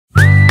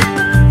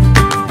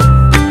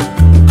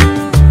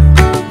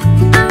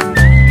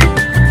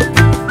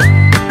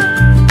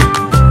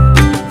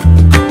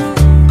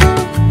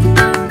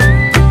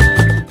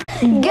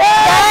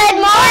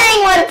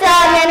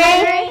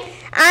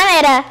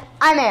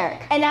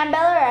Eric. And I'm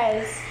Bella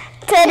Rose.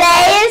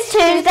 Today is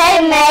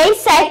Tuesday, May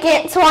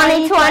 2nd,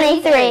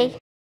 2023.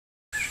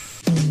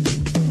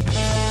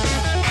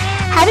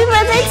 Happy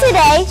birthday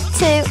today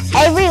to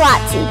Avery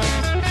Lotzie.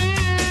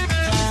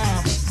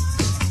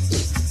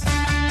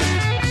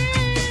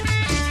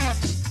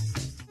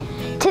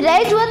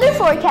 Today's weather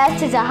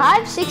forecast is a high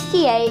of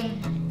 68,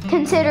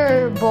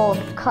 considerable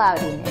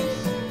cloudiness.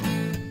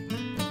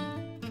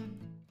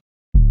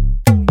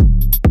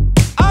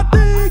 I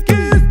think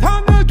it's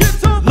time to get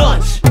some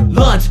lunch,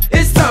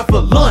 it's time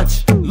for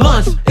lunch,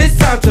 it's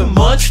time to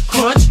munch,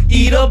 crunch,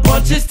 eat a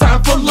bunch, it's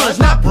time for lunch,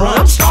 not brunch.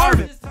 I'm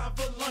starving.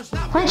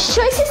 Lunch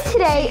choices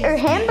today are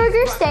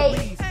hamburger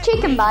steak,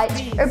 chicken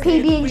bites, or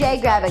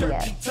PB&J grab and go.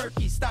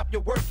 Turkey, stop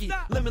your worky,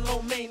 lemon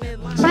lo mein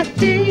and lunch.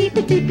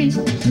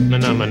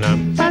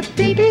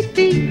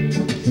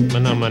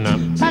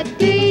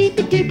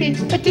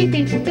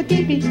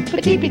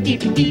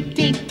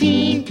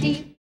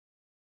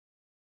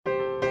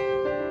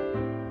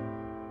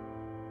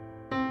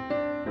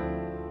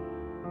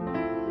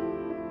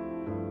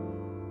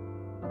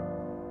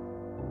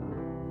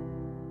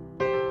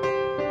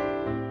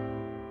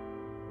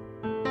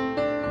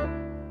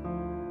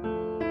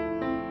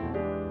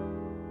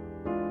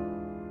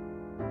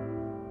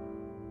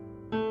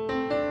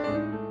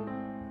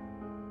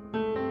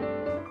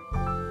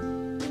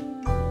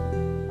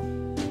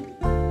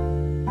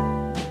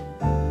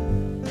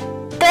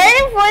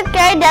 Fourth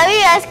grade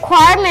WS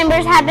choir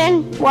members have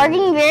been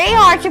working very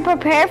hard to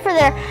prepare for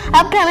their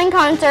upcoming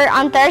concert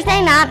on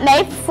Thursday night,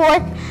 May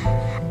 4th,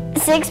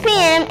 6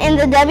 p.m. in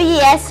the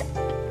WS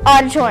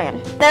auditorium.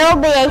 There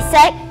will be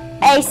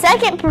a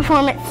second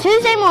performance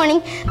Tuesday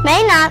morning,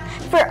 May 9th,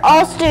 for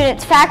all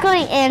students,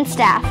 faculty, and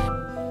staff.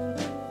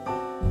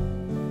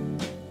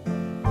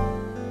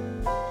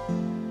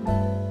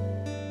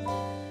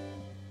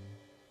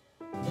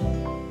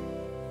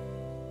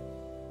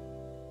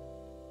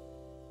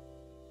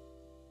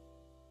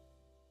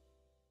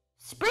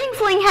 Spring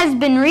Fling has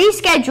been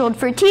rescheduled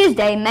for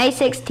Tuesday, May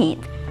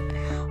 16th.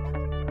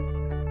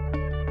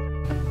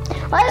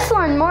 Let's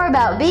learn more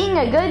about being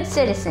a good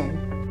citizen.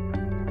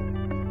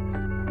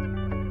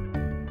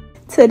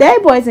 Today,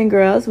 boys and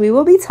girls, we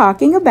will be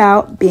talking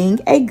about being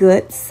a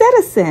good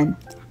citizen.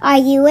 Are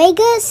you a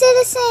good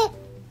citizen?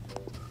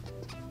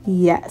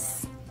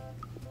 Yes.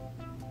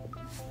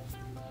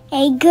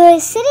 A good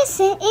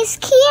citizen is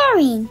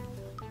caring.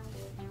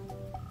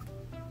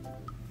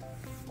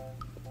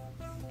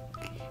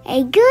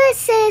 A good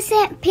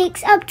citizen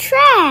picks up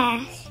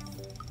trash.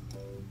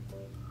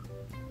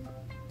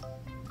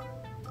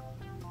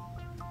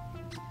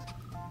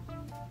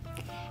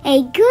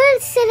 A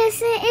good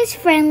citizen is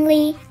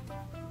friendly.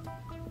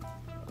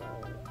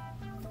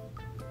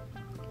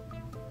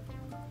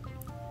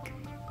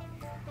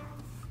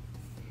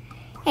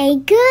 A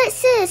good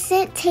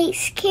citizen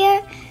takes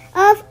care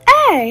of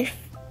Earth.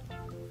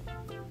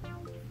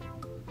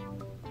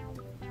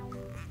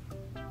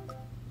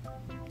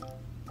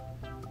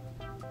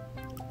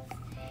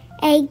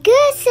 A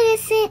good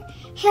citizen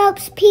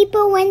helps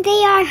people when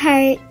they are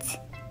hurt.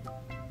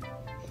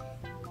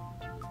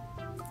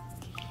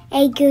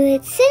 A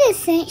good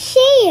citizen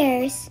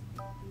shares.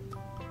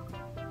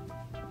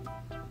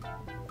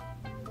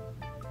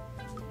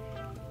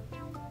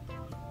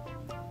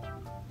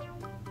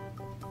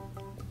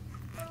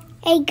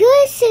 A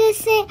good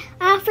citizen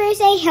offers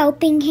a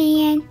helping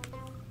hand.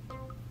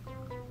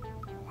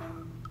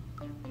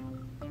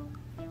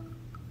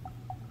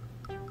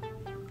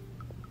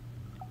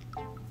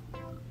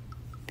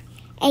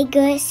 A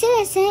good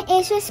citizen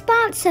is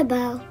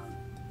responsible.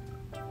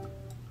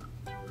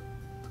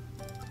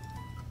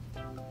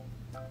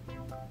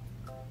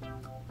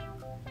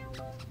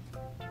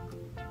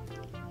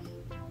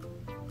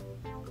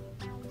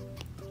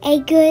 A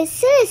good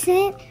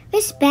citizen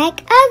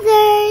respects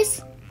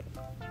others.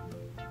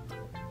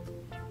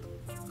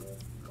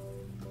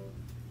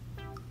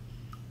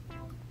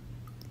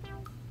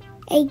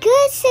 A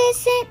good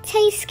citizen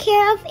takes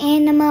care of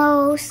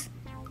animals.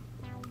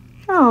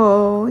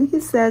 Oh, he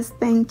says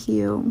thank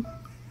you.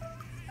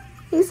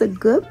 He's a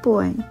good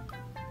boy.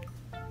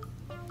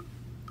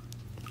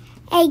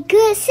 A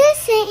good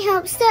citizen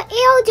helps the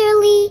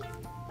elderly.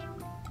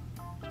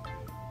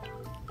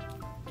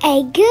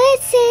 A good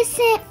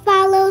citizen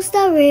follows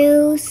the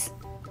rules.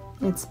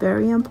 It's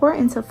very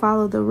important to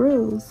follow the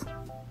rules.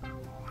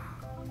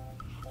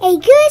 A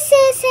good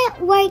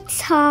citizen works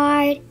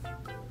hard.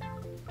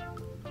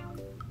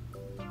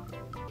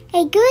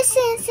 A good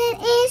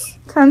citizen is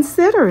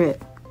considerate.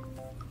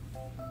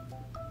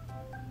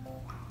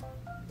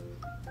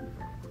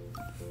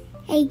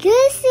 A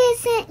good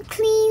citizen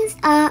cleans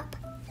up.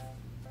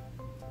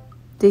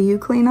 Do you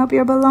clean up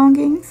your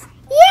belongings?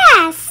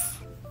 Yes!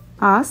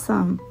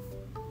 Awesome.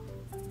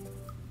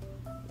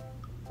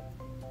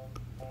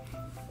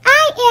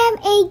 I am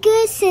a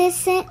good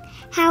citizen.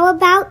 How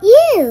about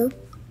you?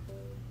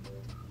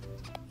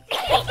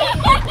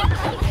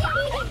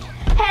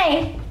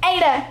 Hey,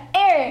 Ada,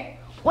 Eric,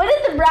 what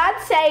did the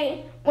bride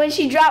say when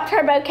she dropped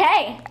her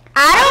bouquet?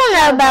 I don't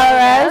know,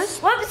 Bella Rose.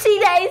 Whoopsie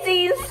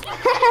daisies.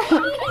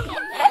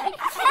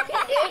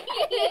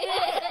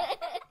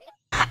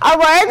 Our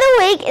word of the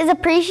week is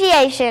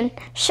appreciation.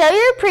 Show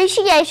your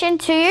appreciation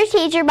to your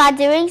teacher by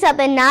doing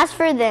something nice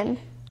for them.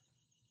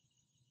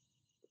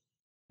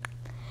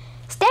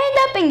 Stand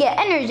up and get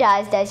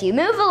energized as you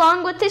move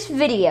along with this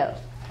video.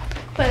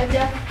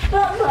 Radio. The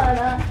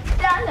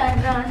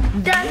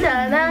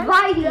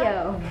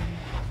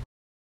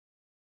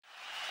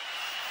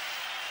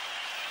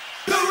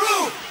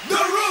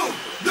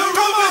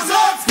room is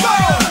on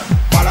fire.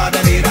 Follow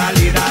the leader,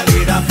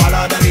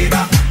 follow the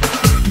leader.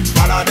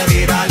 Follow the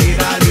leader,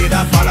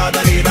 follow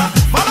the leader.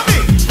 Follow me.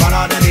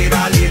 Follow the leader,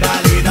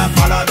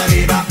 follow the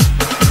leader.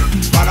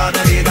 Follow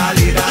the leader,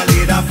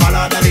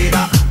 follow the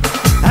leader.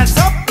 Hands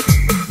up,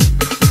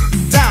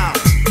 down,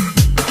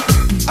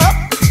 up,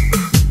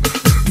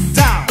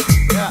 down,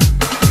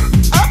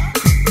 up,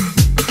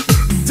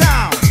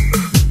 down,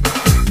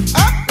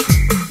 up,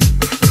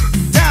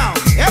 down.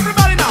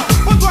 Everybody now,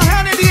 put one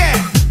hand in the air.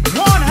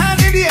 One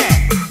hand in the air.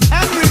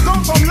 And we go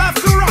from left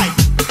to right.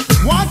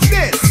 Watch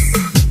this.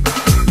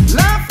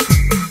 Left,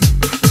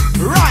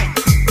 right.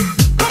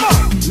 Come on.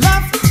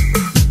 Left,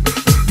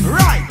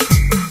 right.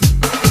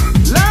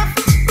 Left,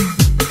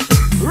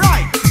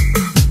 right.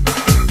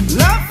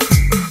 Left,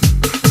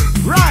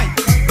 right.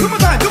 Two more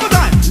time, two more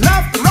time.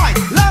 Left, right,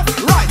 left,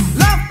 right,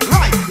 left,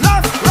 right,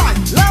 left, right,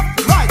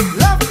 left, right,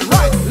 left,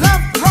 right,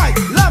 left, right,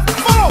 left.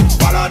 Follow.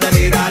 Follow the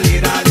leader,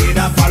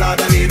 follow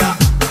the leader.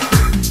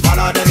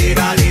 Follow the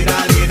leader,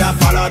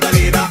 follow the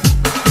leader.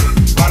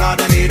 Follow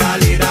the leader,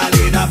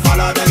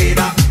 follow the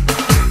leader.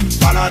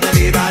 Follow the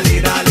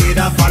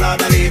leader, follow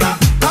the leader.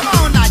 Come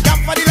on now,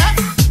 jump for the left,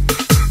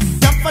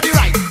 jump for the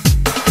right,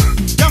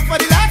 jump for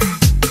the left,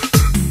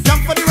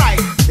 jump for the right.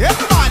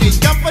 Everybody,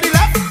 jump for the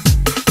left,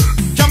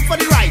 jump for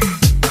the right,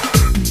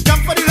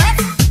 jump for the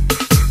left,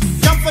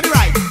 jump for the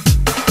right.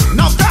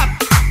 Now clap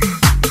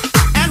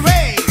and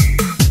wave.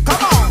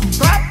 Come on,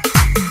 clap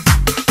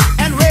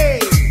and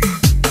wave.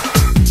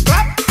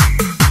 Clap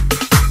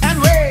and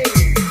wave.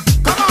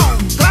 Come on,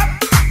 clap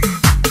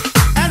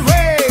and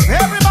wave.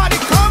 Everybody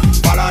come.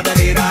 Follow the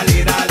leader,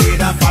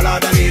 follow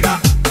the leader.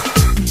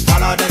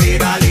 Follow the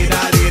leader,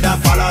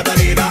 follow the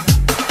leader.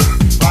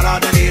 Follow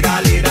the leader,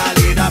 follow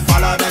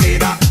the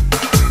leader.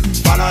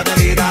 Follow the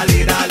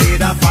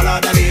leader, follow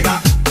the leader.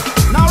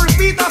 Now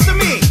repeat after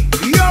me.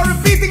 You're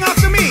repeating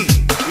after me.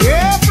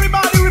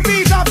 Everybody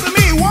repeat after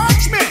me.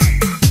 Watch me.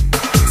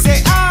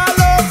 Say I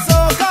love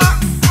soccer.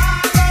 I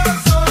love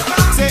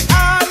soccer. Say I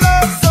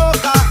love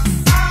soccer.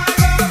 I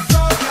love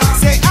soccer.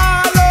 Say I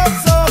love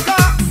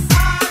soccer.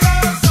 I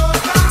love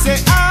soccer. Say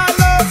I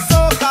love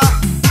soccer.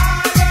 I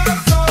love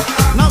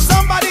soccer. Now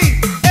somebody,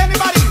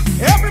 anybody,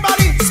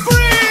 everybody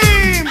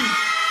scream.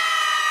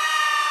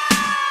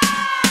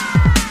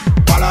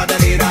 Follow the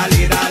leader,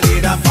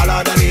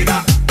 follow the leader.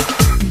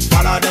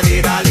 Follow the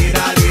leader,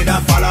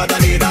 follow the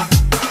leader.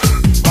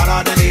 Follow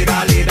the leader,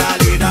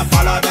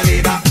 follow the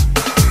leader.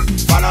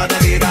 Follow the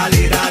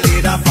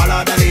leader,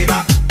 follow the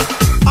leader.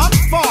 On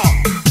four,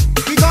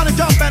 we gonna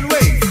jump and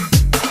wave.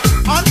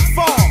 On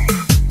four,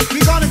 we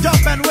gonna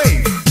jump and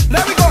wave.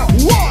 Let me go.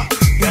 One,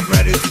 get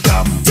ready to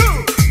jump.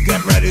 Two,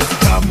 get ready to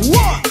jump.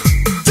 1,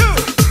 2,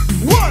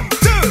 1,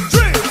 2,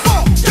 3,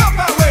 4. Jump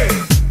and wave.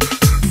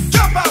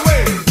 Jump and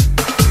wave.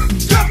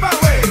 Jump and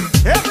wave.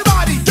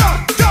 Everybody jump,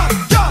 jump,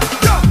 jump,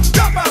 jump,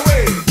 jump and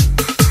wave.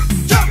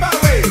 Jump and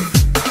wave.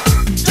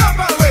 Jump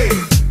and wave.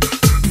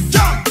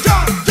 Jump,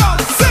 jump, jump,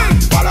 sing.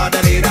 Follow the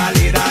leader,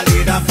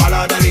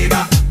 follow the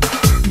leader.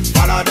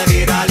 Follow the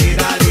leader,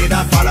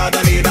 follow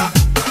the leader.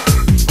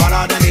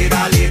 Follow the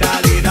leader,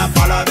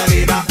 follow the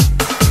leader.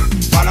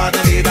 Follow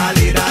the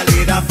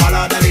leader,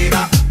 follow the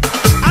leader.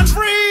 And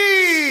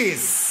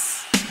freeze!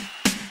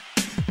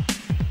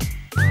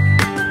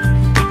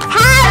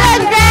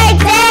 Have a great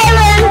day,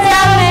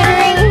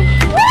 Montgomery.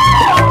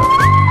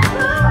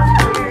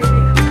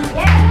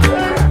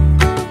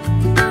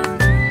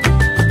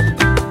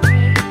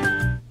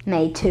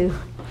 May 2.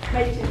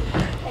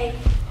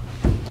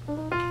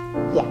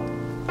 Yeah.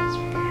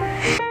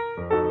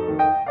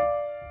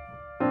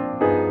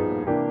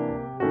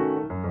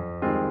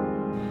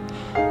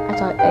 I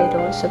thought Ada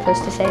was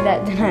supposed to say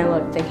that, then I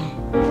looked again.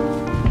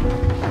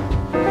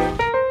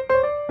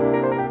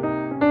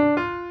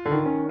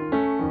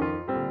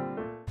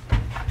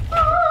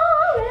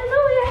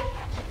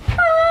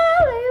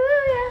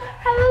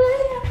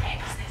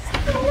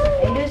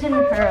 Ada's in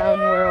her own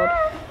world.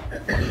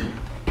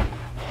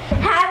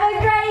 Have a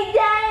great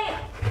day.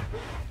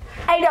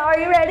 Ada, are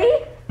you ready?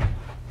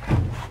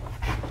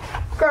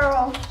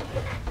 Girl,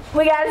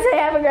 we gotta say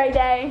have a great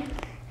day.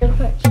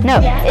 No,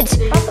 it's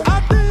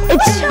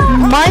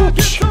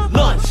munch,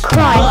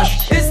 crunch,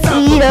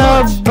 eat a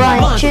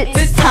bunch.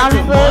 It's time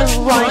for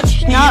lunch.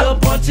 Not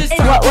what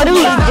do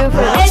we do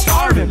for lunch? It's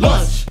time for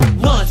lunch.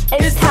 Lunch.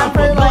 It's time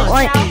for lunch.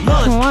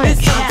 Lunch.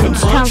 It's time to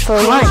munch,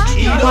 crunch,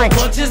 eat a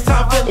bunch. It's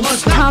time for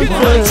lunch. Not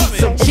brunch.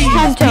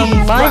 I'm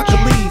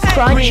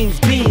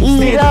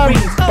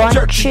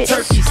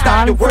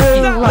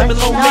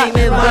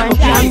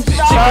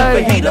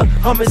starving.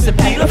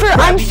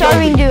 I'm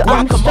starving, dude.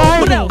 I'm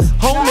starving.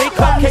 Homemade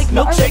cupcake,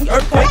 milkshake,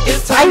 earthquake.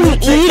 It's time I'm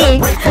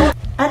eating.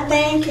 I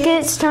thank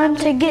It's time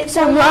to get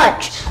some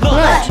lunch.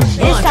 Lunch.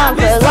 It's time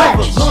for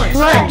lunch.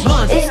 Lunch.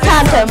 It's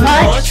time to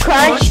munch,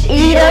 crunch,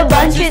 eat a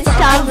bunch. It's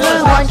time for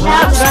lunch.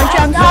 Now brunch.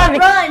 I'm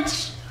starving.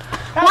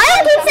 Why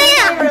do you keep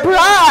saying, bruh,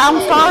 I'm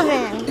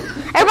starving?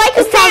 Everybody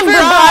keeps saying,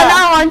 Bruh, bruh.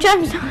 not lunch.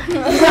 I'm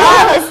starving.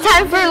 Bruh, it's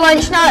time for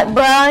lunch, not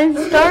bruh. I'm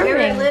You're a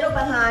starving. little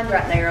behind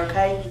right there,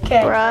 okay? Okay.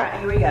 All right,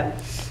 here we go.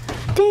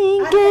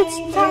 Think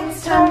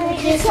it's time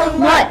to get some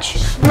lunch.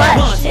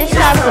 Lunch. It's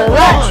time for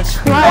lunch.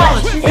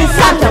 Lunch. It's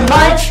time to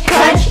munch,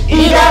 crunch,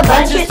 eat a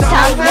bunch. It's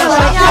time for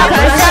lunch. Now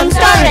crunch. I'm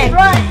starving.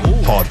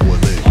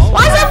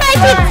 Why is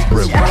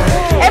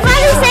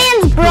everybody's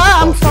saying, bruh,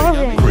 I'm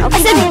starving? I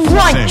said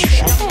lunch.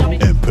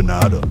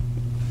 Empanada.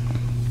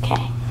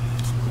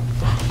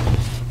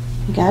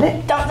 You got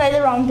it? Don't say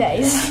the wrong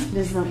days.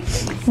 Good morning.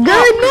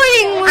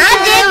 I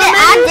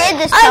did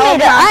this.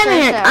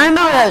 I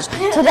know those.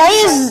 Today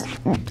is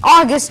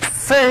August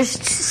 1st,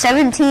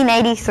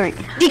 1783.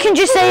 You can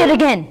just say it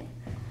again.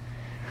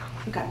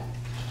 Okay.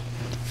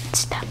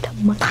 It's time to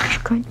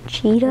munch,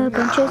 crunch, eat a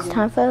bunch. It's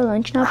time for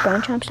lunch, not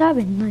brunch. I'm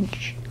starving.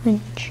 Lunch.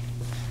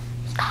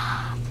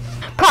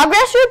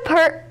 Progress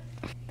report.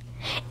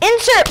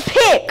 Insert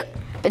pic.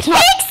 It's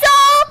not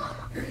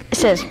pixel. It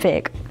says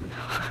pic.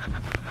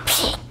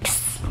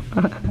 Pics.